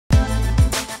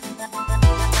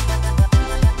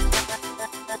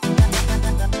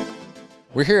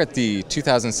We're here at the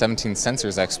 2017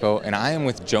 Sensors Expo, and I am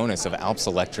with Jonas of Alps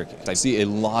Electric. I see a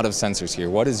lot of sensors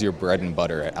here. What is your bread and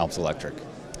butter at Alps Electric?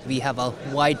 We have a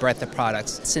wide breadth of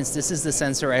products. Since this is the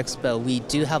Sensor Expo, we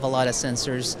do have a lot of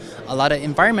sensors, a lot of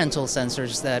environmental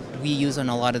sensors that we use on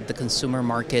a lot of the consumer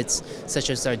markets,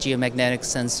 such as our geomagnetic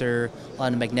sensor, a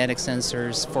lot of magnetic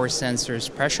sensors, force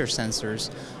sensors, pressure sensors.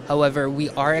 However, we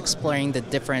are exploring the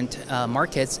different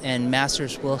markets, and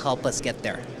Masters will help us get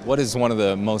there. What is one of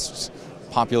the most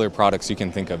popular products you can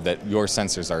think of that your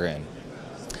sensors are in?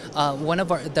 One of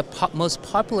the most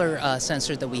popular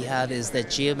sensor that we have is the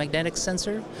geomagnetic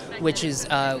sensor, which is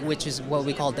what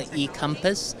we call the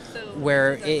e-compass,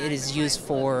 where it is used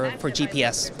for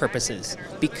GPS purposes.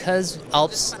 Because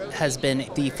Alps has been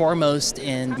the foremost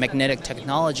in magnetic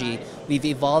technology, we've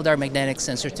evolved our magnetic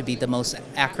sensor to be the most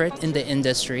accurate in the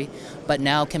industry, but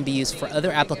now can be used for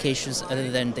other applications other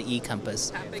than the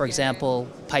e-compass. For example,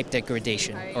 pipe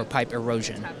degradation or pipe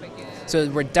erosion. So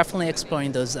we're definitely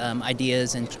exploring those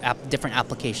ideas and different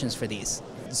applications for these.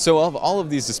 So of all of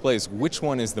these displays, which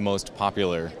one is the most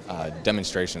popular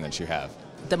demonstration that you have?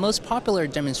 The most popular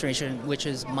demonstration, which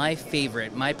is my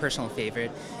favorite, my personal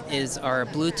favorite, is our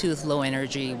Bluetooth low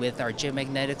energy with our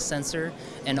geomagnetic sensor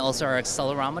and also our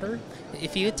accelerometer.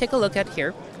 If you take a look at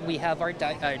here, we have our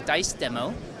dice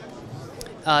demo.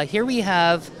 Here we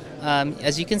have,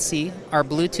 as you can see, our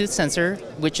Bluetooth sensor,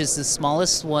 which is the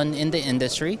smallest one in the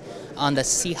industry, on the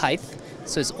C height.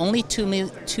 So it's only 2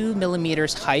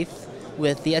 millimeters height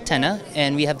with the antenna,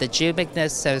 and we have the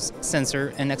geomagnetic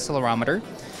sensor and accelerometer.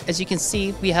 As you can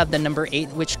see, we have the number 8,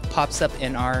 which pops up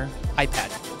in our iPad.